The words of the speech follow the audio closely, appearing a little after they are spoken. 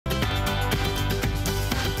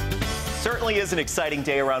Certainly is an exciting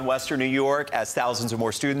day around Western New York as thousands of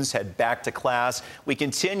more students head back to class. We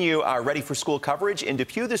continue our Ready for School coverage in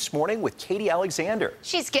Depew this morning with Katie Alexander.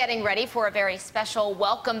 She's getting ready for a very special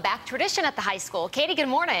welcome back tradition at the high school. Katie, good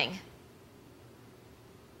morning.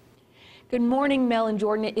 Good morning, Mel and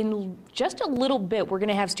Jordan. In just a little bit, we're going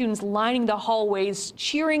to have students lining the hallways,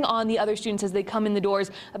 cheering on the other students as they come in the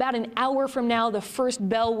doors. About an hour from now, the first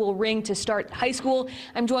bell will ring to start high school.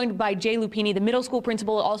 I'm joined by Jay Lupini, the middle school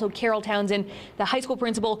principal, also Carol Townsend, the high school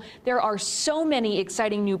principal. There are so many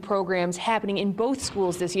exciting new programs happening in both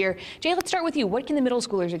schools this year. Jay, let's start with you. What can the middle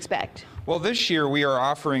schoolers expect? Well, this year we are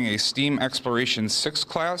offering a STEAM Exploration 6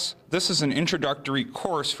 class. This is an introductory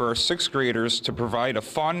course for our 6th graders to provide a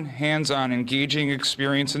fun, hands-on, engaging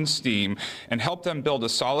experience in STEAM and help them build a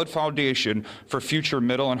solid foundation for future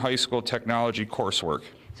middle and high school technology coursework.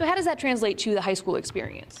 So how does that translate to the high school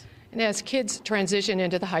experience? And as kids transition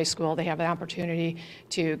into the high school, they have an opportunity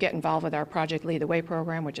to get involved with our Project Lead the Way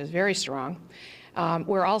program, which is very strong.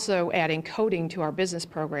 We're also adding coding to our business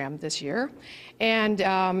program this year, and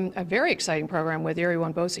a very exciting program with Erie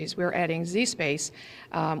One BOCES. We're adding Z-Space,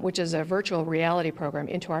 which is a virtual reality program,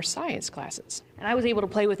 into our science classes. And I was able to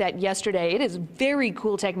play with that yesterday. It is very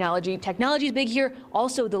cool technology. Technology is big here,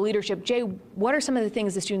 also the leadership. Jay, what are some of the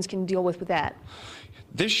things the students can deal with that?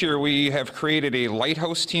 This year we have created a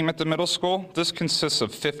lighthouse team at the middle school. This consists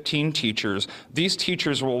of 15 teachers. These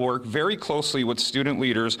teachers will work very closely with student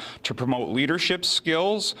leaders to promote leadership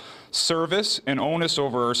skills, service, and onus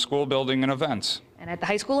over our school building and events. And at the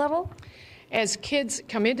high school level? As kids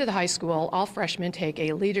come into the high school, all freshmen take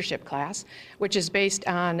a leadership class, which is based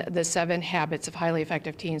on the 7 Habits of Highly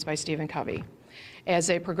Effective Teens by Stephen Covey. As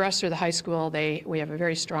they progress through the high school, we have a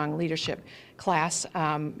very strong leadership class,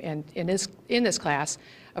 and in this class,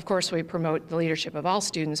 of course, we promote the leadership of all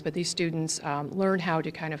students, but these students learn how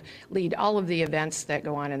to kind of lead all of the events that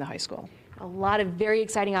go on in the high school. A lot of very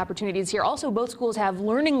exciting opportunities here. Also, both schools have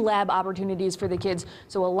learning lab opportunities for the kids,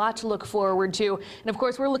 so a lot to look forward to. And of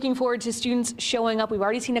course, we're looking forward to students showing up. We've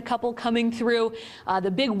already seen a couple coming through. The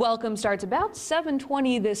big welcome starts about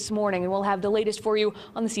 7:20 this morning, and we'll have the latest for you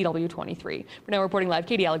on the CW23. For now, reporting live,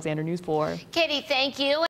 Katie Alexander, News 4. Katie, thank you.